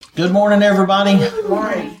Good morning, everybody. Good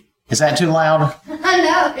morning. Is that too loud? I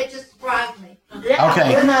know, it just surprised me. Yeah,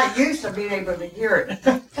 Okay. we're not used to being able to hear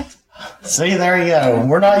it. See, there you go.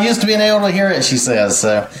 We're not used to being able to hear it, she says.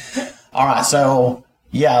 So, all right. So,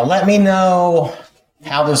 yeah, let me know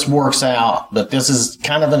how this works out. But this is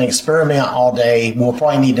kind of an experiment all day. We'll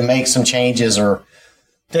probably need to make some changes or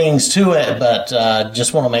things to it, but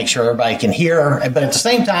just want to make sure everybody can hear. But at the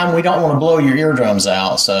same time, we don't want to blow your eardrums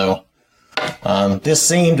out. So, this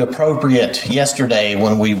seemed appropriate yesterday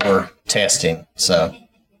when we were testing. So,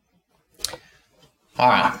 all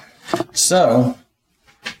right. So,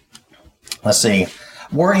 let's see.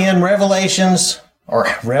 We're in Revelation.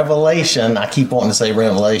 I keep wanting to say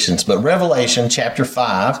Revelations, but Revelation chapter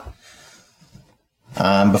 5.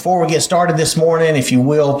 Before we get started this morning, if you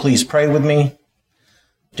will, please pray with me.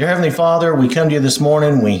 Dear Heavenly Father, we come to you this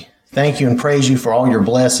morning. We thank you and praise you for all your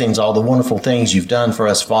blessings, all the wonderful things you've done for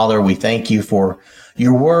us, Father. We thank you for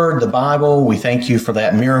your word, the Bible. We thank you for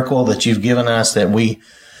that miracle that you've given us, that we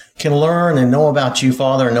can learn and know about you,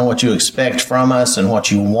 Father, and know what you expect from us and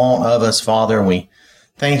what you want of us, Father. We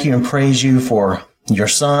thank you and praise you for your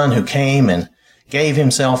Son who came and gave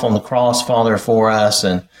himself on the cross, Father, for us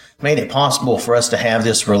and made it possible for us to have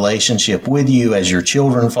this relationship with you as your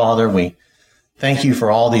children, Father. We thank you for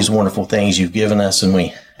all these wonderful things you've given us, and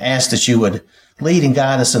we ask that you would lead and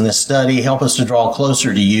guide us in this study, help us to draw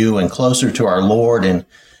closer to you and closer to our Lord and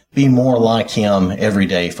be more like him every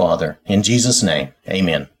day, Father. In Jesus' name,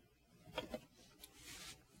 amen.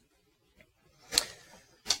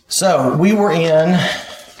 So we were in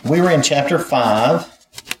chapter 5.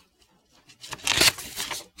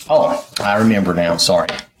 Oh, I remember now. Sorry.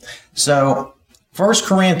 So 1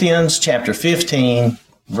 Corinthians chapter 15,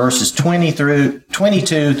 verses 22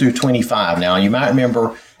 through 25. Now, you might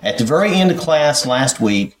remember at the very end of class last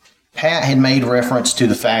week, Pat had made reference to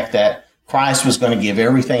the fact that Christ was going to give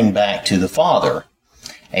everything back to the Father.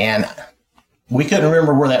 And we couldn't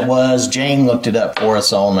remember where that was. Jane looked it up for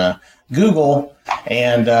us on Google.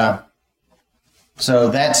 And so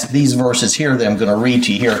that's these verses here that I'm going to read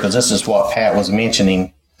to you here, because this is what Pat was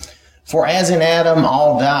mentioning. For as in Adam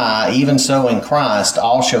all die, even so in Christ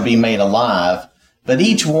all shall be made alive, but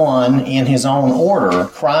each one in his own order,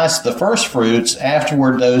 Christ the firstfruits,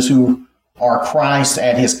 afterward those who are Christ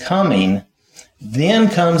at his coming. Then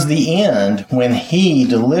comes the end, when he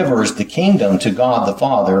delivers the kingdom to God the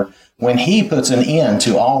Father, when he puts an end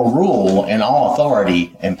to all rule and all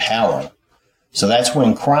authority and power. So that's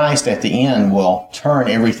when Christ at the end will turn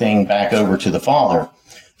everything back over to the Father.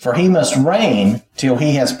 For he must reign till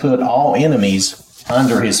he has put all enemies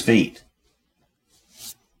under his feet.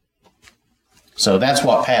 So that's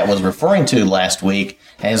what Pat was referring to last week.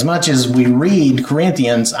 As much as we read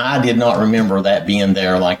Corinthians, I did not remember that being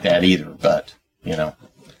there like that either. But, you know,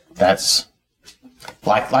 that's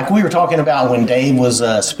like we were talking about when Dave was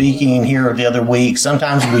speaking here the other week.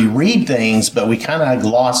 Sometimes we read things, but we kind of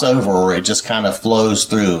gloss over, or it just kind of flows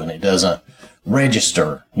through and it doesn't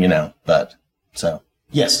register, you know. But, so,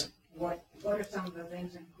 yes. What are some of the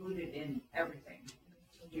things included in everything?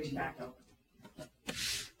 Getting back over.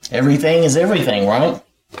 Everything is everything, right?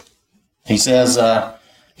 He says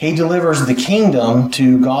he delivers the kingdom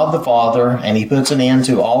to God the Father, and he puts an end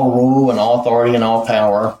to all rule and all authority and all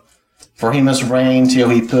power. For he must reign till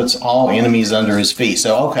he puts all enemies under his feet.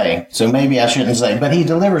 So, okay, so maybe I shouldn't say, but he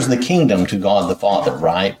delivers the kingdom to God the Father,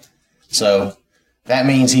 right? So that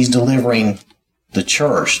means he's delivering the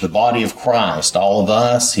church, the body of Christ, all of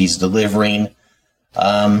us. He's delivering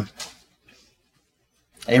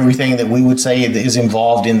everything that we would say is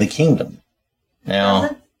involved in the kingdom.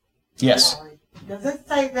 Now, yes. Does it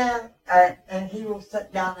say that, and he will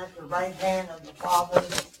sit down at the right hand of the Father?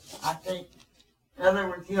 I think, in other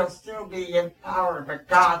words, he'll still be in power, but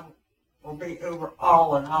God will be over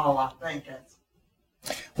all and all, I think.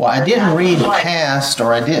 Well, I didn't read past,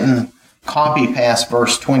 or I didn't copy past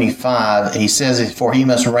verse 25. He says, for he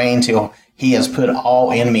must reign till he has put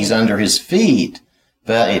all enemies under his feet.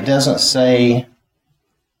 But it doesn't say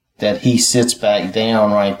that he sits back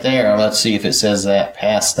down right there. Let's see if it says that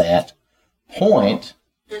past that point.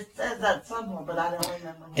 It says that somewhere, but I don't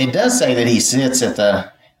remember. It does say that he sits at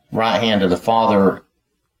the right hand of the Father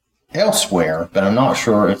elsewhere, but I'm not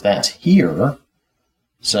sure if that's here.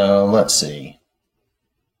 So let's see.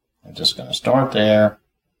 I'm just going to start there.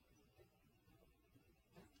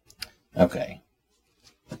 Okay.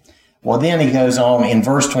 Well, then he goes on in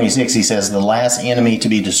verse 26. He says, the last enemy to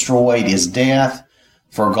be destroyed is death,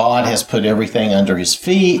 for God has put everything under his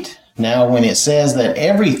feet. Now, when it says that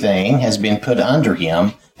everything has been put under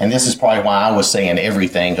him, and this is probably why I was saying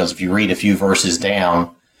everything, because if you read a few verses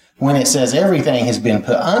down, when it says everything has been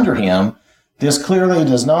put under him, This clearly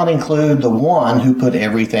does not include the one who put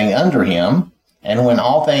everything under him. And when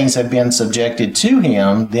all things have been subjected to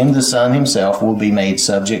him, then the Son himself will be made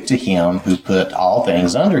subject to him who put all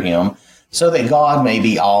things under him, so that God may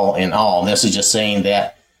be all in all. This is just saying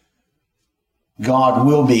that God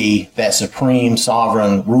will be that supreme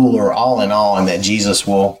sovereign ruler all in all, and that Jesus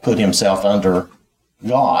will put himself under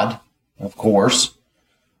God, of course.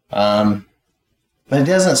 But it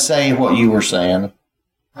doesn't say what you were saying.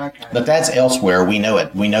 Okay. But that's elsewhere. We know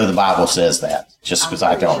it. We know the Bible says that, just because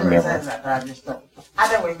I don't remember. It says that, but I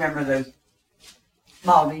don't remember those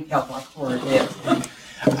small details like where it is.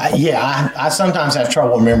 I sometimes have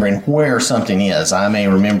trouble remembering where something is. I may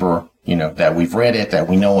remember, that we've read it, that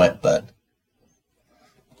we know it, but.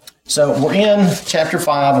 So we're in chapter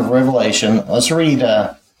 5 of Revelation. Let's read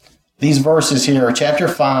these verses here. Chapter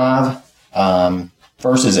 5,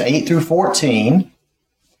 verses 8 through 14.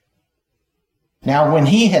 Now, when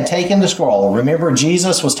he had taken the scroll, remember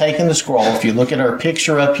Jesus was taking the scroll. If you look at our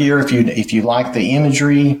picture up here, if you like the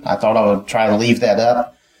imagery, I thought I would try to leave that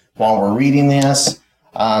up while we're reading this.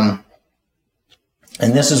 And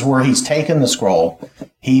this is where he's taken the scroll.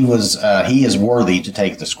 He is worthy to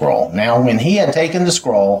take the scroll. Now, when he had taken the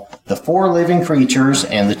scroll, the 4 living creatures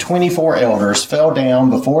and the 24 elders fell down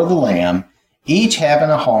before the Lamb, each having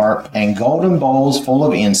a harp and golden bowls full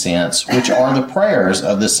of incense, which are the prayers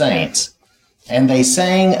of the saints. And they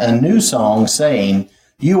sang a new song, saying,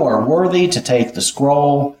 "You are worthy to take the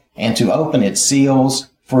scroll and to open its seals,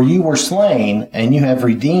 for you were slain, and you have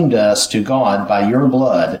redeemed us to God by your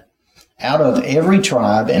blood, out of every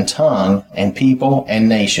tribe and tongue and people and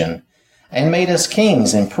nation, and made us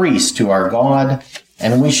kings and priests to our God,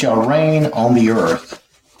 and we shall reign on the earth."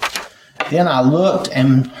 Then I looked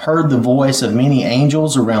and heard the voice of many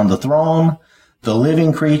angels around the throne, the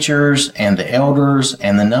living creatures and the elders,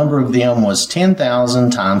 and the number of them was 10,000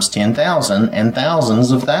 times 10,000, and thousands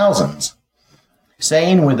of thousands,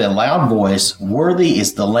 saying with a loud voice, "Worthy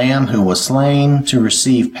is the Lamb who was slain to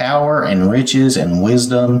receive power and riches and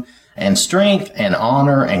wisdom and strength and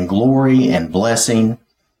honor and glory and blessing."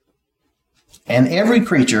 And every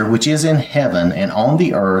creature which is in heaven and on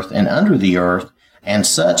the earth and under the earth, and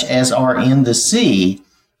such as are in the sea,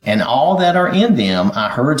 and all that are in them, I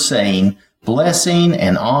heard saying, "Blessing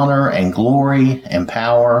and honor and glory and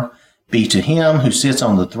power be to him who sits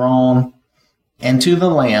on the throne and to the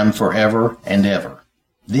Lamb forever and ever."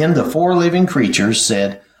 Then the 4 living creatures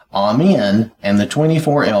said, "Amen," and the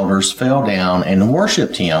 24 elders fell down and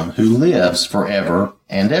worshipped him who lives forever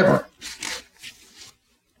and ever.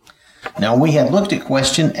 Now we had looked at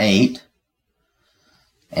question 8,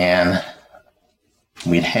 and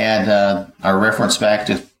we'd had our reference back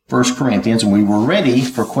to 1 Corinthians, and we were ready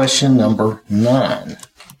for question number 9.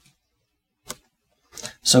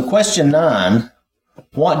 So question 9,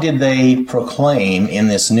 what did they proclaim in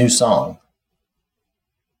this new song?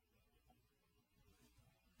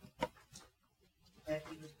 That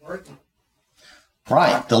he was worthy.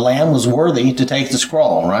 Right, the Lamb was worthy to take the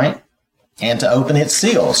scroll, right? And to open its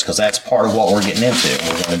seals, because that's part of what we're getting into.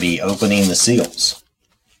 We're going to be opening the seals.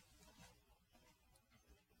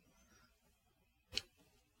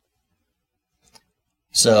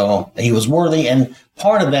 So he was worthy, and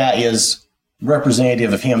part of that is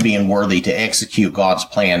representative of him being worthy to execute God's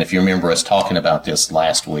plan. If you remember us talking about this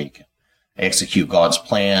last week, execute God's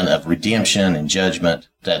plan of redemption and judgment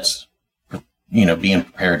that's, being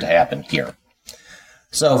prepared to happen here.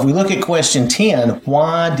 So if we look at question 10,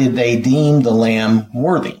 why did they deem the Lamb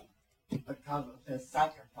worthy? Because of his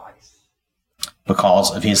sacrifice.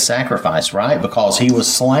 Because of his sacrifice, right? Because he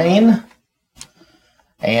was slain,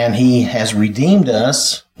 and he has redeemed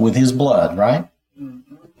us with his blood, right?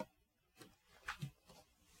 Mm-hmm.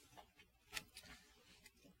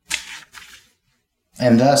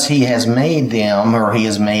 And thus he has made them, or he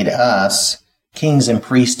has made us, kings and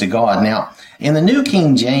priests to God. Now, in the New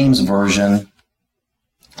King James Version,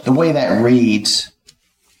 the way that reads,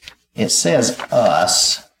 it says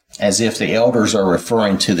us, as if the elders are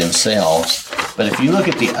referring to themselves. But if you look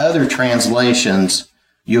at the other translations,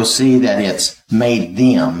 you'll see that it's made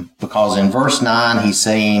them, because in verse 9 he's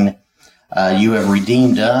saying, you have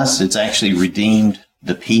redeemed us. It's actually redeemed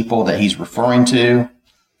the people that he's referring to.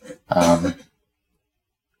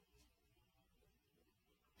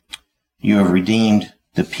 You have redeemed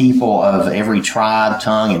the people of every tribe,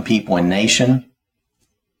 tongue, and people and nation.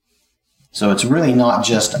 So it's really not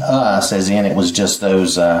just us, as in it was just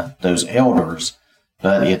those elders,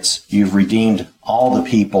 but it's you've redeemed all the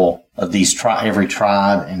people of these every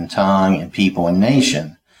tribe and tongue and people and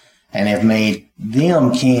nation, and have made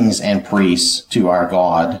them kings and priests to our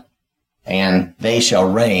God. and they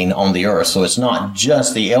shall reign on the earth. So it's not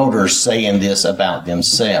just the elders saying this about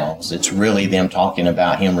themselves. It's really them talking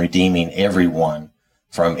about him redeeming everyone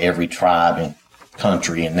from every tribe and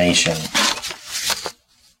country and nation.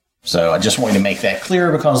 So I just wanted to make that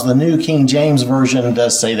clear because the New King James Version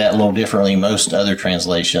does say that a little differently. Most other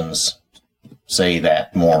translations say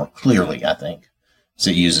that more clearly, I think.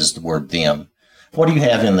 So it uses the word them. What do you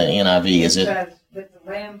have in the NIV? Is it says, with the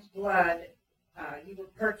Lamb's blood, you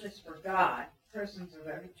will purchase for God persons of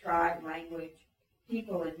every tribe, language,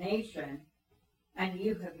 people, and nation, and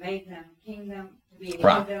you have made them kingdom to be a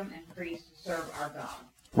kingdom and priests to serve our God.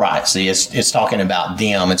 Right. See, it's talking about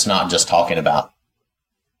them. It's not just talking about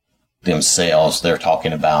themselves. They're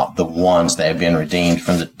talking about the ones that have been redeemed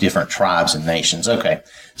from the different tribes and nations. Okay.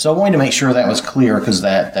 So I wanted to make sure that was clear because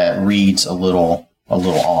that reads a little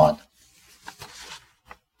odd.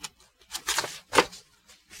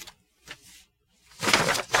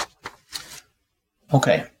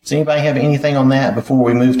 Okay. Does anybody have anything on that before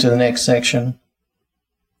we move to the next section?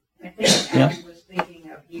 I think Abby was thinking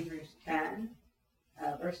of Hebrews 10,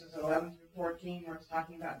 verses 11 through 14, where it's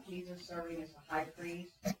talking about Jesus serving as the high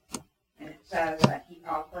priest. And it says that he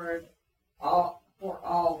offered all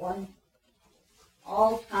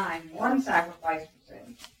time one sacrifice for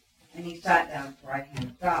sin, and he sat down at the right hand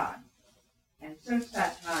of God. And since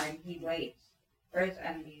that time, he waits for his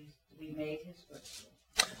enemies to be made his footstool.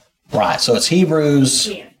 Right. So it's Hebrews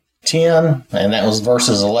 10, and that was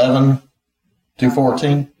verses 11 through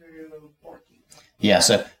 14. Yeah.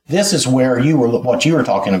 So this is where what you were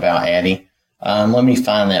talking about, Addie. Let me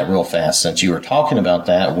find that real fast. Since you were talking about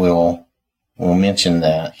that, we'll mention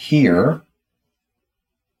that here.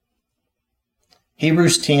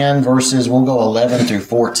 Hebrews 10 verses, we'll go 11 through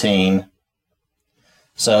 14.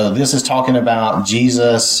 So this is talking about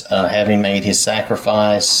Jesus having made his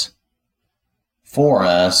sacrifice for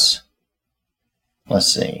us.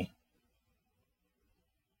 Let's see.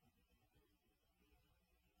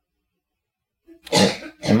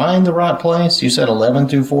 Am I in the right place? You said 11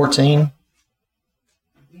 through 14?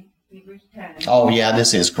 Hebrews 10. Oh, yeah,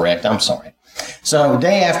 this is correct. I'm sorry. So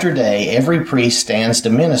day after day, every priest stands to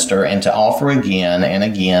minister and to offer again and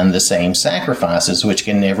again the same sacrifices, which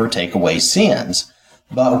can never take away sins.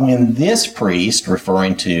 But when this priest,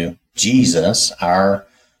 referring to Jesus, our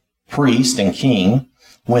priest and king,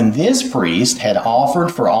 when this priest had offered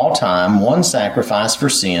for all time one sacrifice for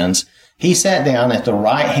sins, he sat down at the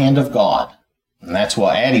right hand of God. And that's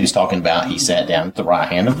what Addie was talking about. He sat down at the right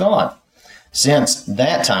hand of God. Since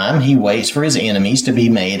that time, he waits for his enemies to be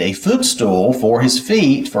made a footstool for his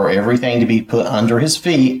feet, for everything to be put under his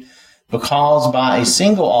feet, because by a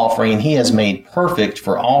single offering he has made perfect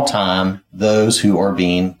for all time those who are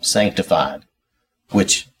being sanctified,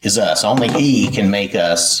 which is us. Only he can make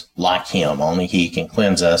us like him. Only he can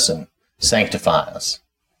cleanse us and sanctify us.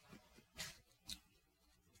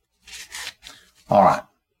 All right.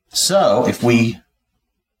 So if we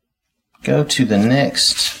go to the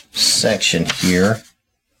next section here.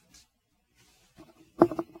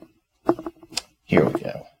 Here we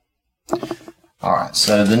go. All right,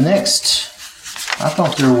 so the next, I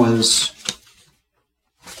thought there was,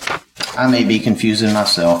 I may be confusing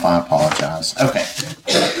myself. I apologize. Okay.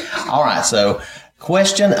 All right, so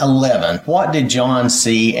question 11. What did John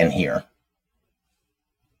see and hear?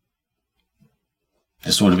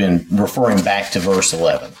 This would have been referring back to verse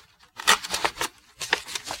 11.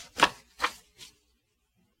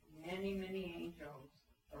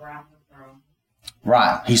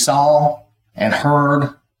 Right. He saw and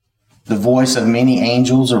heard the voice of many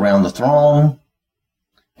angels around the throne,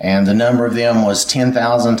 and the number of them was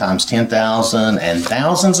 10,000 times 10,000 and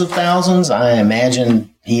thousands of thousands. I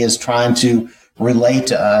imagine he is trying to relate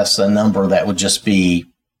to us a number that would just be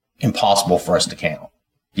impossible for us to count.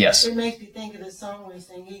 Yes? It makes me think of the song we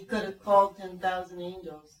sing. He could have called 10,000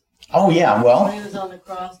 angels. Oh, yeah, well. When he was on the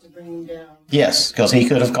cross to bring him down. Yes, because he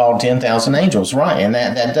could have called 10,000 angels, right? And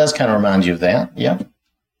that does kind of remind you of that. Yeah.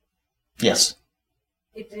 Yes.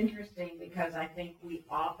 It's interesting because I think we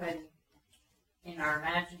often, in our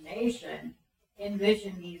imagination,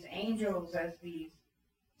 envision these angels as these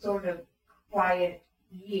sort of quiet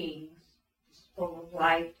beings, full of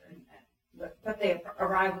life, but they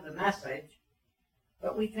arrive with a message.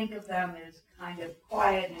 But we think of them as kind of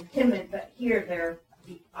quiet and timid, but here they're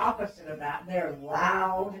the opposite of that. They're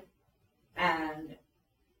loud and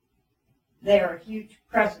they're a huge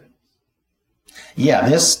presence. Yeah,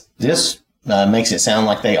 this makes it sound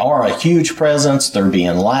like they are a huge presence. They're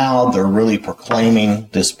being loud. They're really proclaiming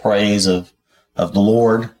this praise of the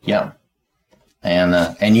Lord. Yeah.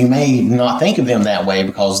 And you may not think of them that way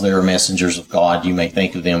because they're messengers of God. You may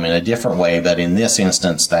think of them in a different way, but in this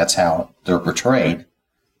instance, that's how they're portrayed.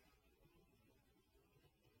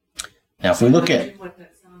 Now, if we look at... What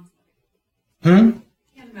that sounds like. I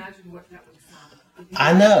can't imagine what that would sound like.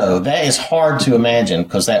 I know, that is hard to imagine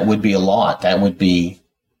because that would be a lot. That would be,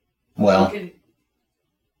 well...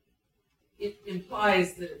 It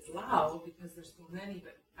implies that it's loud because there's so many,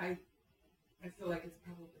 but I feel like it's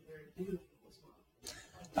probably very beautiful as well.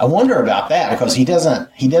 I wonder about that because he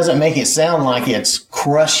doesn't make it sound like it's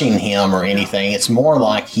crushing him or anything. It's more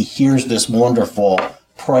like he hears this wonderful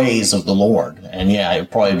praise of the Lord. And yeah, it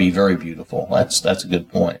would probably be very beautiful. That's a good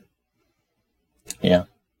point. Yeah.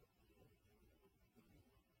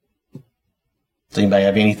 Does anybody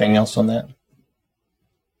have anything else on that?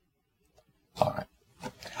 All right.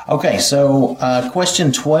 Okay, so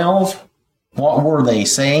question 12. What were they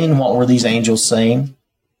saying? What were these angels saying?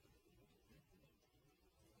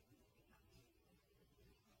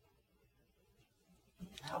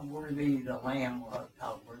 How worthy the Lamb was,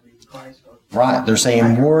 how worthy Christ was. Right, they're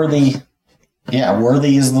saying worthy. Yeah,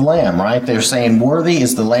 worthy is the Lamb, right? They're saying worthy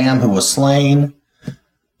is the Lamb who was slain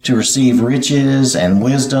to receive riches and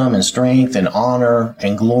wisdom and strength and honor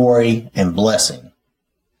and glory and blessing.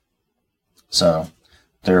 So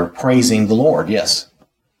they're praising the Lord, yes.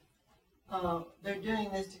 They're doing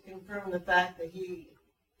this to confirm the fact that he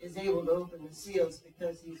is able to open the seals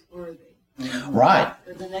because he's worthy. Right.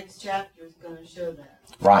 But the next chapter is going to show that.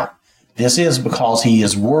 Right. This is because he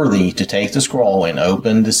is worthy to take the scroll and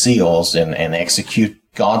open the seals and execute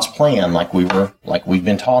God's plan like we've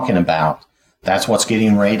been talking about. That's what's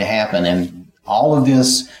getting ready to happen. And all of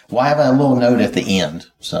this, well, I have a little note at the end.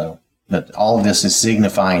 So, but all of this is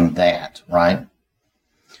signifying that, right?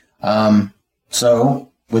 So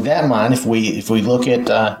with that in mind, if we look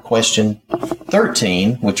at question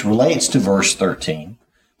 13, which relates to verse 13,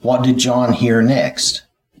 what did John hear next?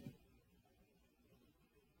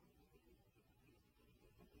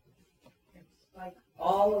 It's like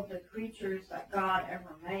all of the creatures that God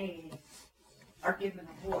ever made are given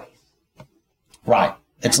a voice. Right.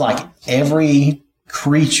 It's like every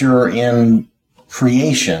creature in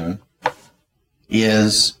creation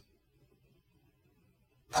is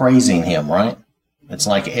praising him, right? It's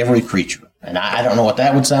like every creature. And I don't know what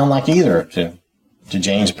that would sound like either. To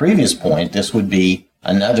Jane's previous point, this would be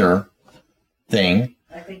another thing.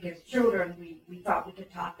 I think as children, we thought we could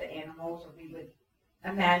talk to animals, or we would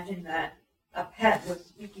imagine that a pet was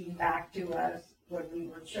speaking back to us when we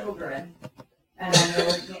were children. And I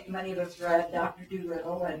know many of us read Dr.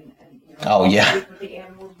 Dolittle and Oh, yeah. speak with the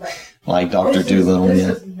animals, but Like Dr. Dolittle, yeah.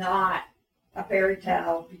 This is not a fairy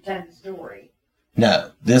tale pretend story.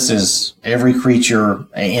 No, this is every creature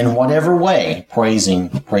in whatever way praising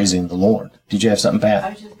the Lord. Did you have something, I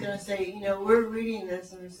Pat? was just going to say, we're reading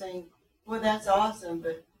this and we're saying, well, that's awesome,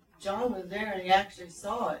 but John was there and he actually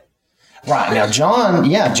saw it. Right. Now,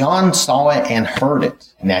 John saw it and heard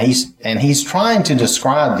it. Now, he's trying to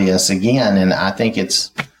describe this again, and I think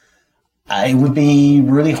it would be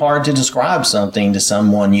really hard to describe something to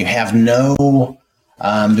someone you have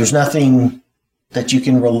there's nothing that you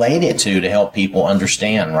can relate it to help people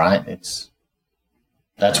understand, right?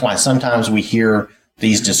 That's why sometimes we hear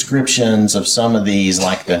these descriptions of some of these,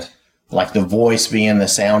 like the voice being the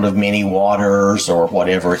sound of many waters or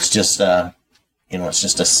whatever. It's just it's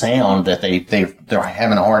just a sound that they're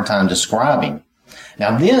having a hard time describing.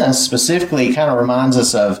 Now, this specifically kind of reminds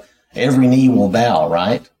us of every knee will bow,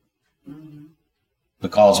 right?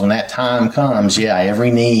 Because when that time comes,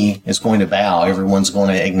 every knee is going to bow. Everyone's going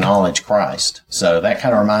to acknowledge Christ. So that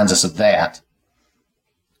kind of reminds us of that.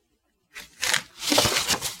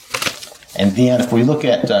 And then if we look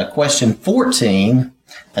at question 14,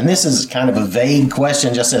 and this is kind of a vague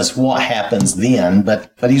question, just says what happens then,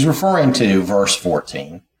 but he's referring to verse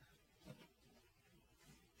 14.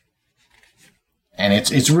 And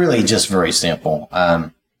it's really just very simple.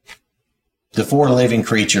 The four living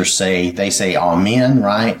creatures say amen,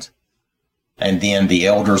 right? And then the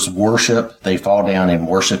elders worship. They fall down and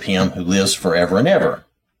worship him who lives forever and ever.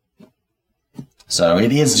 So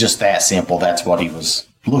it is just that simple. That's what he was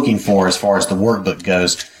looking for as far as the workbook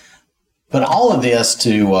goes. But all of this,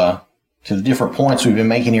 to the different points we've been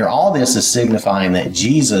making here, all this is signifying that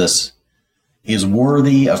Jesus is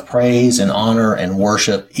worthy of praise and honor and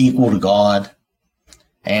worship equal to God.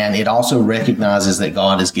 And it also recognizes that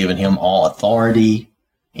God has given him all authority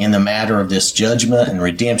in the matter of this judgment and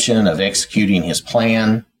redemption, of executing his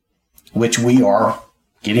plan, which we are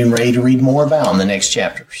getting ready to read more about in the next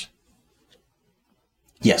chapters.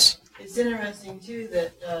 Yes? It it's interesting too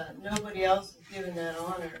that nobody else is given that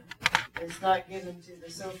honor. It's not given to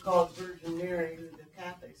the so-called Virgin Mary who the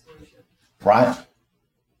Catholics worship. Right.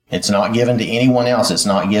 It's not given to anyone else. It's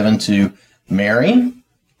not given to Mary,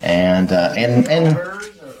 and Elders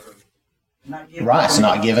or not given right. It's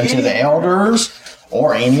not given to the elders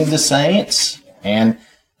or any of the saints. And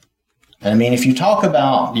I mean, if you talk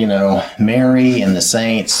about, Mary and the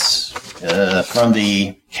saints from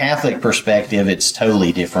the Catholic perspective, it's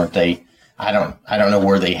totally different. I don't know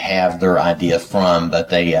where they have their idea from, but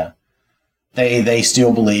they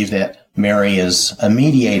still believe that Mary is a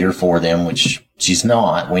mediator for them, which she's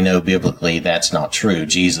not. We know biblically that's not true.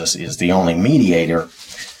 Jesus is the only mediator.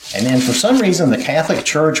 And then for some reason, the Catholic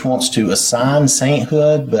Church wants to assign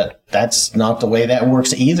sainthood, but that's not the way that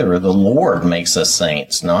works either. The Lord makes us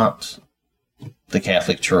saints, not the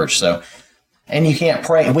Catholic Church. So, and you can't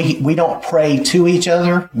pray. We don't pray to each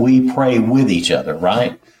other. We pray with each other,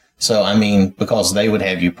 right? So, I mean, because they would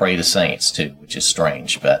have you pray to saints too, which is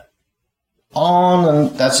strange, but and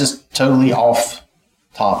that's just totally off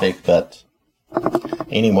topic. But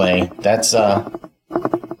anyway, that's,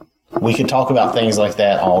 we could talk about things like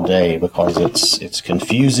that all day because it's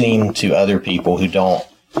confusing to other people who don't.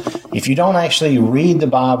 If you don't actually read the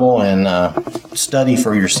Bible and study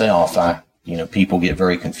for yourself, people get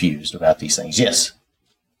very confused about these things. Yes.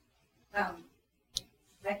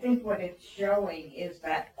 I think what it's showing is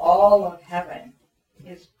that all of heaven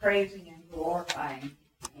is praising and glorifying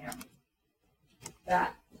Him.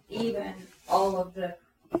 That even all of the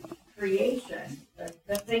creation,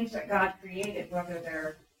 the things that God created, whether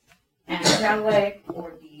they're angelic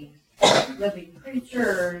or these living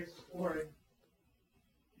creatures or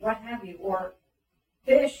what have you, or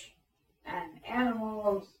fish and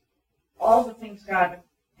animals, all the things God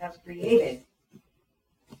has created,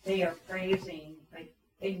 they are praising, like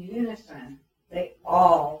in unison, they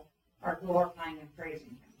all are glorifying and praising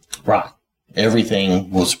Him. Right.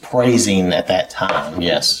 Everything was praising at that time,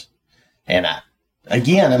 yes. And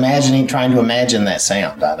trying to imagine that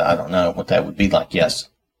sound. I don't know what that would be like, yes.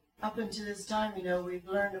 Up until this time, we've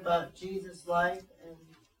learned about Jesus' life and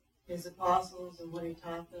his apostles and what he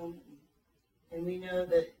taught them. And we know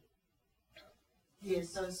that he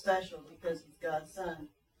is so special because he's God's son.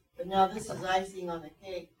 But now this is icing on the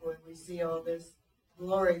cake where we see all this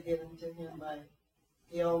glory given to him by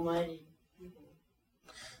the Almighty people.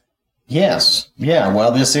 Yes. Yeah.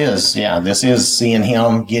 Well, this is seeing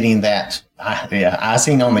him getting that.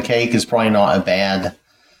 Icing on the cake is probably not a bad,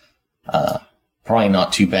 probably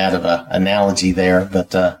not too bad of an analogy there.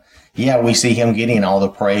 But, we see him getting all the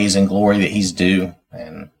praise and glory that he's due.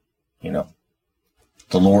 And,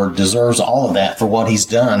 the Lord deserves all of that for what he's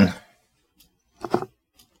done.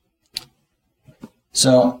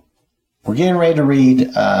 So we're getting ready to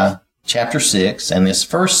read, chapter 6, and this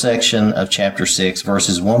first section of chapter 6,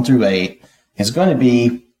 verses 1 through 8, is going to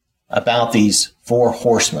be about these four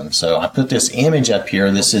horsemen. So I put this image up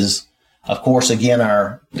here. This is, of course, again,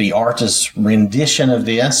 the artist's rendition of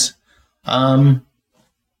this. I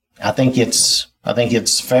think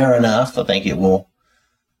it's fair enough. I think it will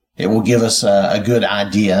give us a good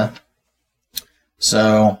idea.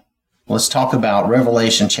 So let's talk about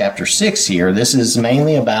Revelation chapter 6 here. This is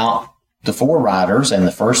mainly about the four riders and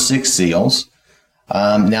the first six seals.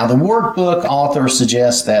 Now, the workbook author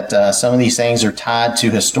suggests that some of these things are tied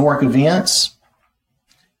to historic events.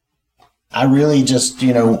 I really just,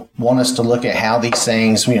 want us to look at how these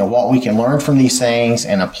things, what we can learn from these things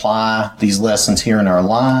and apply these lessons here in our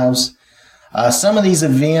lives. Some of these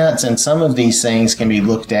events and some of these things can be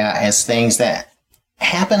looked at as things that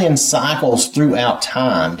happen in cycles throughout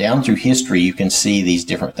time. Down through history, you can see these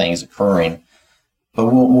different things occurring. But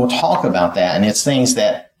we'll talk about that, and it's things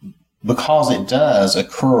that, because it does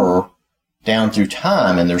occur down through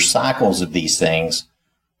time, and there's cycles of these things,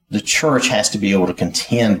 the church has to be able to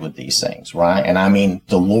contend with these things, right? And I mean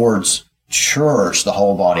the Lord's church, the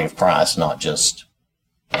whole body of Christ, not just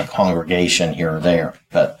a congregation here or there.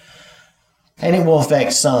 And it will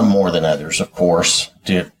affect some more than others, of course,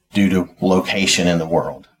 due to location in the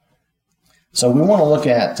world. So we want to look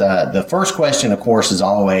at the first question, of course, is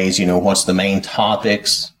always, what's the main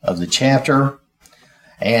topics of the chapter?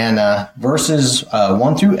 And verses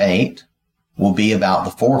 1 through 8 will be about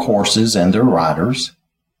the four horses and their riders.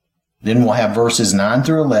 Then we'll have verses 9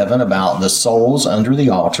 through 11 about the souls under the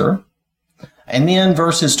altar. And then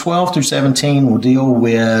verses 12 through 17 will deal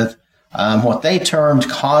with what they termed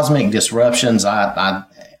cosmic disruptions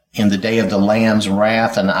in the day of the Lamb's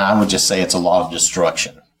wrath, and I would just say it's a lot of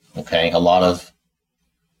destruction. Okay, a lot of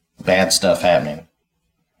bad stuff happening.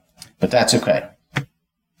 But that's okay.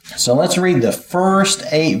 So let's read the first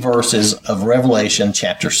 8 verses of Revelation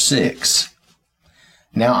chapter 6.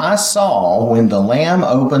 Now I saw when the Lamb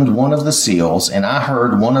opened one of the seals, and I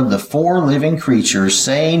heard one of the 4 living creatures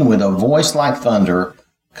saying with a voice like thunder,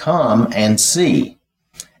 "Come and see."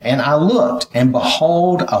 And I looked, and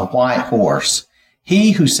behold, a white horse.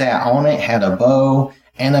 He who sat on it had a bow,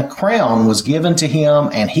 and a crown was given to him,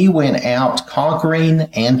 and he went out conquering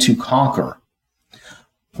and to conquer.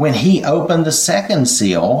 When he opened the second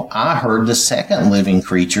seal, I heard the second living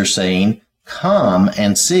creature saying, "Come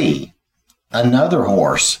and see." Another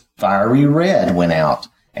horse, fiery red, went out,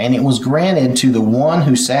 and it was granted to the one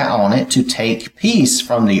who sat on it to take peace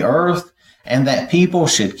from the earth, and that people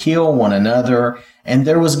should kill one another, and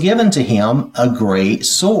there was given to him a great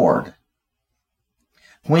sword.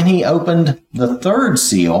 When he opened the third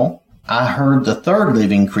seal, I heard the third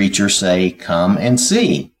living creature say, "Come and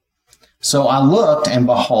see." So I looked, and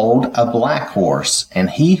behold, a black horse, and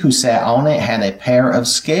he who sat on it had a pair of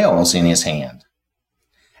scales in his hand.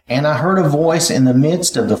 And I heard a voice in the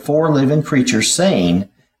midst of the 4 living creatures saying,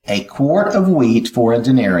 "A quart of wheat for a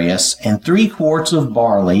denarius, and 3 quarts of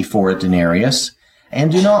barley for a denarius,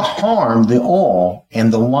 and do not harm the oil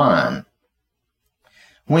and the wine."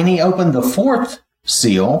 When he opened the 4th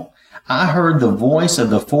seal, I heard the voice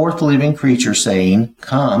of the 4th living creature saying,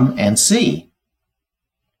 "Come and see."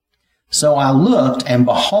 So I looked, and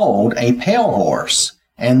behold, a pale horse,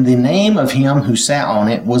 and the name of him who sat on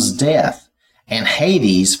it was Death, and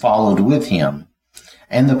Hades followed with him.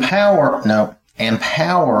 And power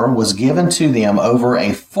was given to them over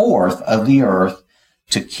 1/4 of the earth,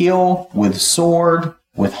 to kill with sword,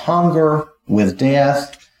 with hunger, with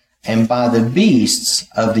death, and by the beasts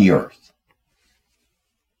of the earth.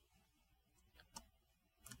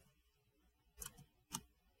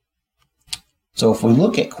 So if we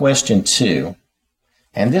look at question 2,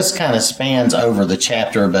 and this kind of spans over the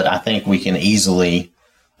chapter, but I think we can easily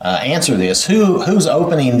answer this. Who's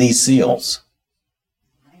opening these seals?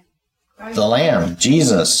 The Lamb,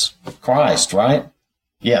 Jesus Christ, right?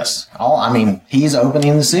 Yes. He's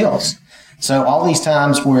opening the seals. So all these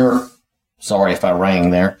times where, sorry if I rang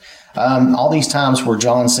there, all these times where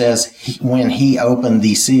John says when he opened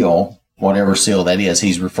the seal, whatever seal that is,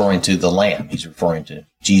 he's referring to the Lamb. He's referring to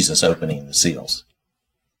Jesus opening the seals.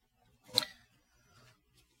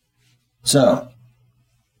 So,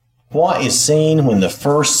 what is seen when the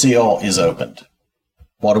first seal is opened?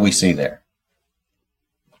 What do we see there?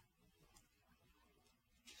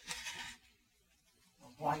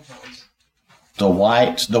 The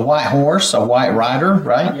white horse, a white rider,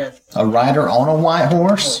 right? Yes. A rider on a white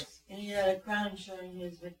horse. And he had a crown showing he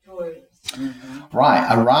was victorious. Right,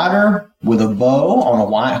 a rider with a bow on a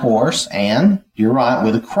white horse, and, you're right,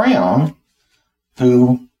 with a crown,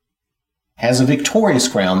 who has a victorious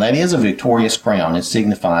crown. That is a victorious crown. It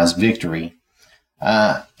signifies victory.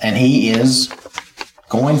 And he is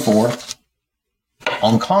going forth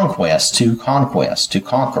on conquest, to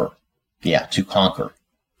conquer. Yeah, to conquer.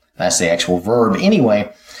 That's the actual verb.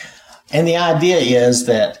 Anyway, and the idea is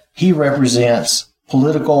that he represents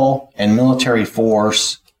political and military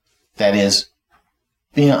force that is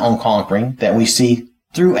bent on conquering, that we see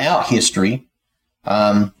throughout history.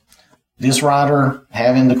 This rider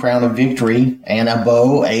having the crown of victory and a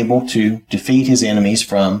bow, able to defeat his enemies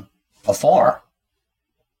from afar.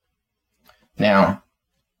 Now,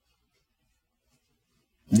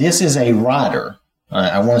 this is a rider.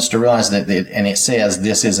 I want us to realize that, and it says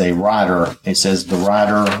this is a rider. It says the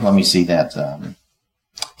rider, let me see that,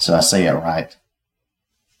 so I say it right.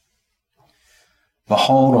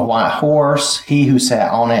 Behold, a white horse. He who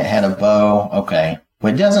sat on it had a bow. Okay.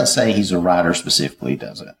 But it doesn't say he's a rider specifically,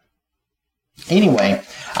 does it? Anyway,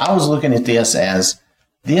 I was looking at this as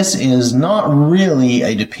this is not really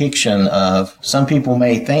a depiction of, some people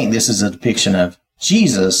may think this is a depiction of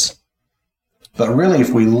Jesus, but really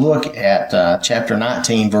if we look at chapter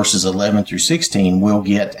 19, verses 11 through 16, we'll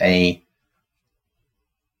get a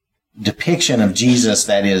depiction of Jesus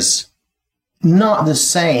that is not the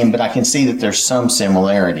same, but I can see that there's some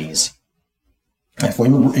similarities. If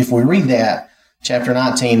we read that, chapter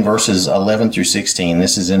 19, verses 11 through 16,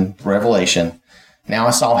 this is in Revelation. Now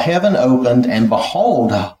I saw heaven opened, and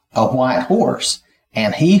behold, a white horse,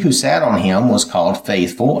 and he who sat on him was called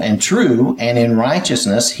Faithful and True, and in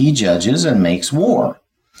righteousness he judges and makes war.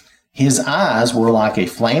 His eyes were like a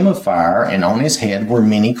flame of fire, and on his head were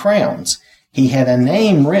many crowns. He had a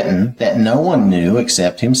name written that no one knew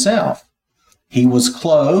except himself. He was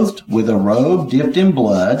clothed with a robe dipped in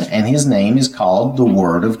blood, and his name is called the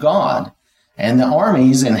Word of God. And the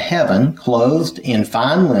armies in heaven, clothed in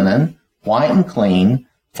fine linen, white and clean,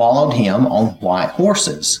 followed him on white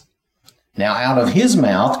horses. Now out of his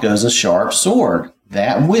mouth goes a sharp sword,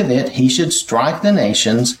 that with it he should strike the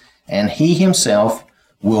nations, and he himself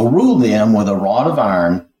will rule them with a rod of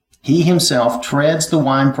iron. He himself treads the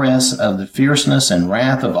winepress of the fierceness and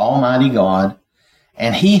wrath of Almighty God,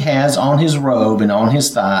 and he has on his robe and on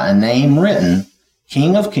his thigh a name written,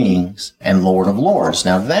 King of Kings and Lord of Lords.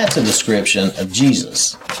 Now that's a description of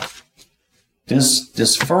Jesus.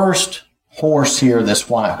 This first horse here, this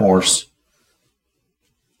white horse,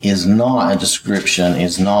 is not a description,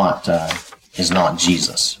 is not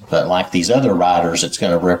Jesus. But like these other riders, it's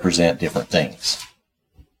going to represent different things.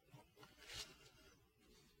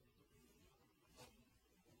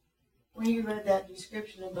 When you read that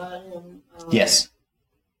description about him, Yes.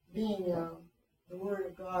 being the Word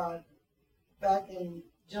of God, back in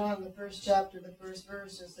John, the first chapter, the first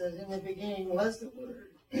verse, it says, "In the beginning was the Word,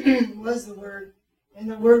 was the Word, and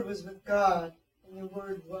the Word was with God, and the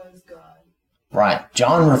Word was God." Right.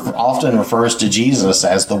 John often refers to Jesus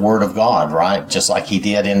as the Word of God, right? Just like he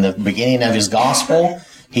did in the beginning of his gospel.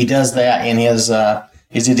 He does that in his,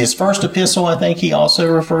 is it his first epistle? I think he also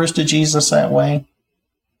refers to Jesus that way.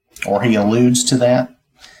 Or he alludes to that.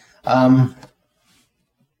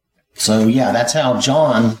 So yeah, that's how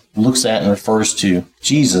John looks at and refers to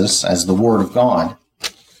Jesus as the Word of God.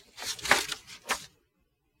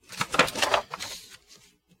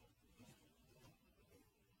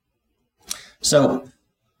 So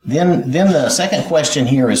then the second question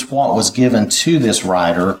here is what was given to this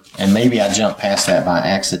rider, and maybe I jumped past that by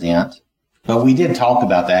accident, but we did talk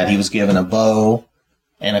about that. He was given a bow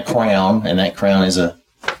and a crown, and that crown is a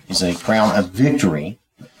crown of victory.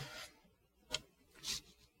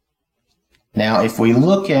 Now, if we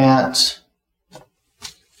look at,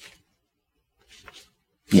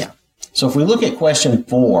 so if we look at question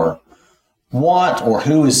 4, what or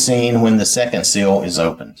who is seen when the second seal is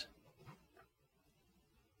opened?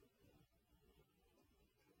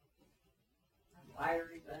 A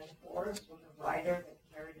fiery red horse with a rider that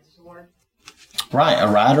carried a sword. Right, a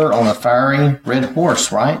rider on a fiery red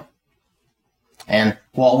horse, right? And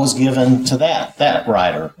what was given to that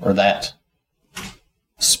rider or that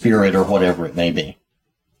spirit or whatever it may be?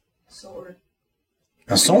 Sword.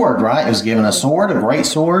 A sword, right? He was given a sword, a great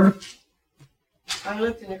sword. I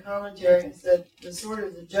looked in the commentary and said, "The sword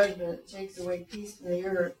is a judgment that takes away peace from the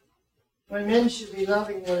earth. When men should be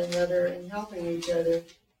loving one another and helping each other,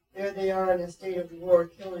 there they are in a state of war,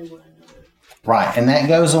 killing one another." Right, and that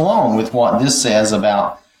goes along with what this says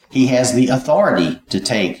about he has the authority to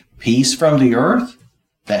take peace from the earth,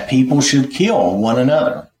 that people should kill one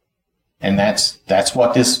another. And that's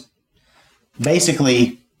what this,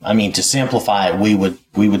 basically, I mean, to simplify it, we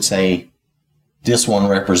would say this one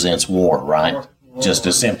represents war, right? Just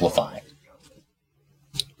to simplify it.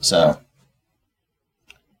 So,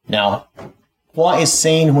 now, what is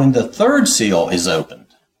seen when the third seal is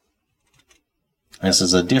opened? This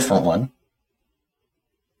is a different one.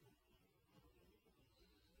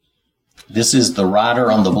 This is the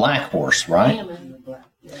rider on the black horse, right? Famine, the black,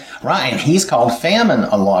 yeah. Right, and he's called Famine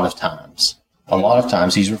a lot of times. A lot of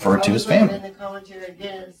times he's referred to as I was looking Famine. in the commentary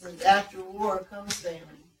again, it says, "After war comes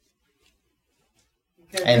famine."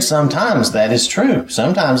 Because And sometimes that is true.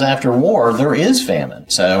 Sometimes after war there is famine.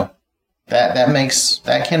 So that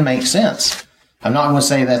can make sense. I'm not going to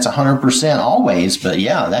say that's 100% always, but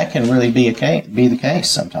yeah, that can really be the case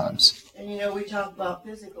sometimes. And we talk about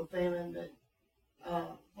physical famine, but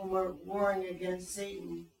when we're warring against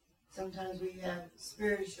Satan, sometimes we have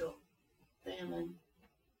spiritual famine.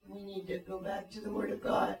 We need to go back to the Word of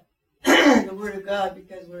God, the Word of God,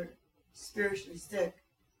 because we're spiritually sick.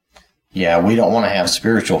 Yeah, we don't want to have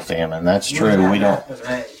spiritual famine. That's true. We don't.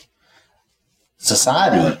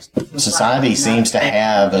 Society seems to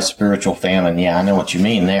have a spiritual famine. Yeah, I know what you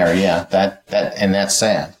mean there. Yeah, and that's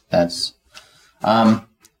sad. That's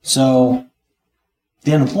so.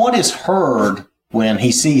 Then what is heard when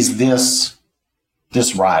he sees this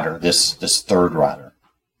rider, this third rider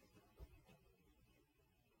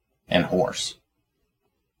and horse?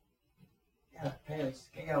 Got a pair of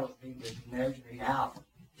scales he was measuring out,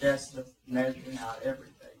 just measuring out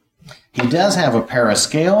everything. He does have a pair of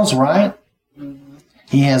scales, right? Mm-hmm.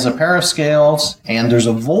 He has a pair of scales, and there's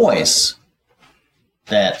a voice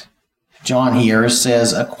that John hears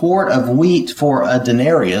says, "A quart of wheat for a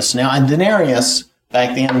denarius." Now, a denarius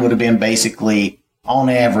back then would have been basically, on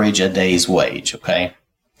average, a day's wage, okay?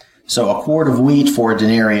 So a quart of wheat for a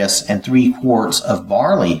denarius and 3 quarts of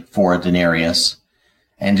barley for a denarius,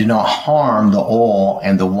 and do not harm the oil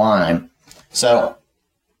and the wine. So,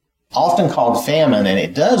 often called famine, and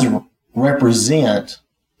it does represent,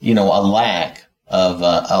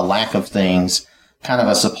 a lack of things. kind of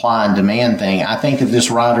a supply and demand thing. I think that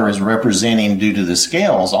this writer is representing, due to the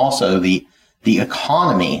scales, also the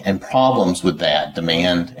economy and problems with that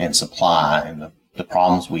demand and supply and the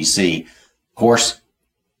problems we see. Of course,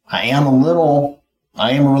 I am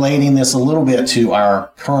relating this a little bit to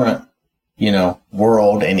our current,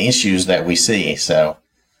 world and issues that we see. So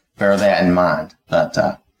bear that in mind. But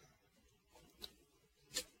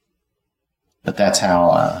that's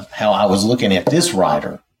how I was looking at this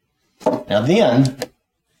writer. Now then,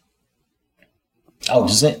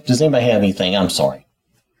 does anybody have anything? I'm sorry.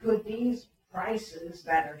 Could these prices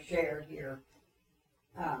that are shared here,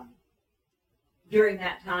 during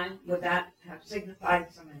that time, would that have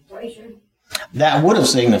signified some inflation? That would have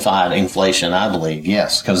signified inflation, I believe,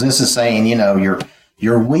 yes, because this is saying,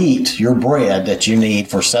 your wheat, your bread that you need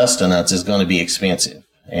for sustenance is going to be expensive,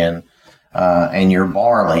 and your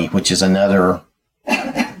barley, which is another,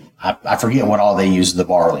 I forget what all they use the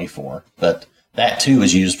barley for, but that too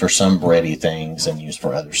is used for some bready things and used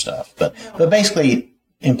for other stuff. But basically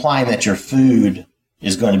implying that your food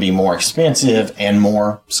is going to be more expensive and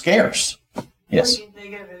more scarce. Yes. We can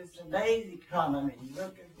think of it as today's economy.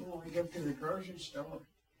 Look at when we go to the grocery store,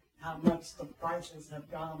 how much the prices have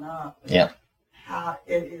gone up. Yeah. How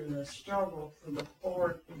it is a struggle for the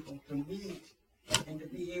poor people to meet and to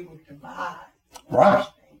be able to buy. Right.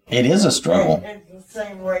 It is a struggle. And it's the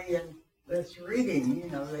same way in this reading,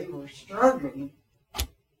 they were struggling.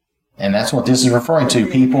 And that's what this is referring to.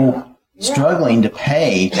 People struggling to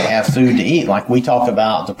pay to have food to eat. Like we talk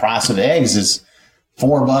about, the price of eggs is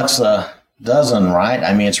 $4 a dozen, right?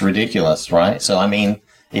 I mean, it's ridiculous, right? So, I mean,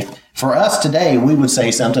 if for us today, we would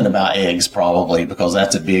say something about eggs probably, because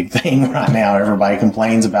that's a big thing right now. Everybody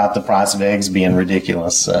complains about the price of eggs being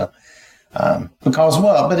ridiculous. So,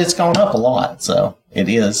 but it's gone up a lot. So it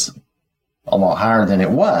is a lot higher than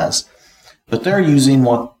it was. But they're using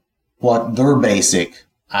what their basic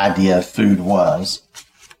idea of food was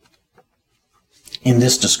in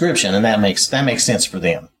this description, and that makes sense for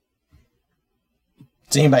them.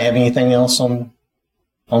 Does anybody have anything else on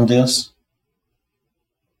this?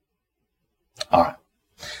 All right.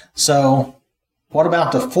 So what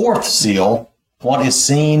about the fourth seal? What is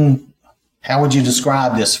seen? How would you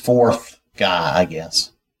describe this fourth guy, I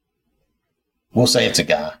guess? We'll say it's a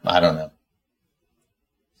guy. I don't know.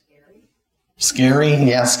 Scary?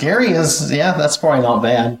 Yeah, scary that's probably not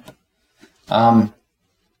bad.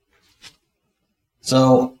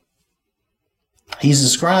 So he's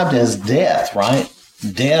described as Death, right?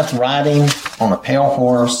 Death riding on a pale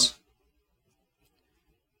horse.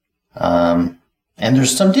 And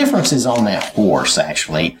there's some differences on that horse,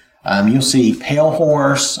 actually. You'll see pale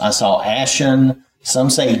horse. I saw ashen.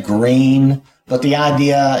 Some say green. But the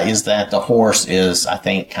idea is that the horse is, I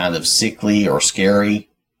think, kind of sickly or scary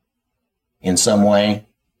in some way.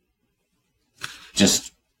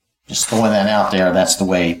 Just throwing that out there. That's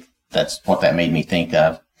what that made me think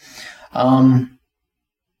of.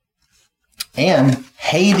 And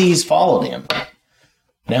Hades followed him.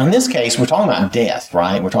 Now, in this case, we're talking about death,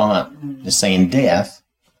 right? We're talking about just saying death,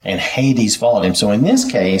 and Hades followed him. So in this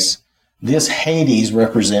case, this Hades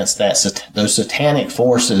represents those satanic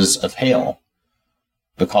forces of hell,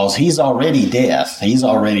 because he's already death. He's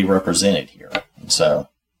already represented here.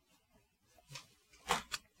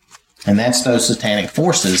 And that's those satanic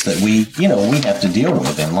forces that we have to deal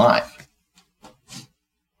with in life.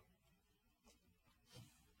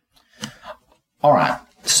 All right,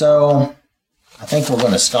 so I think we're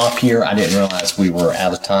going to stop here. I didn't realize we were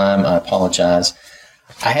out of time. I apologize.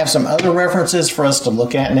 I have some other references for us to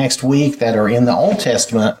look at next week that are in the Old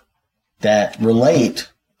Testament that relate,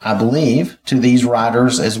 I believe, to these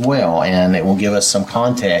writers as well, and it will give us some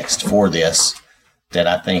context for this that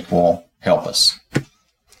I think will help us.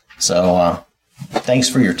 So thanks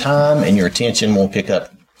for your time and your attention. We'll pick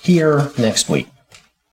up here next week.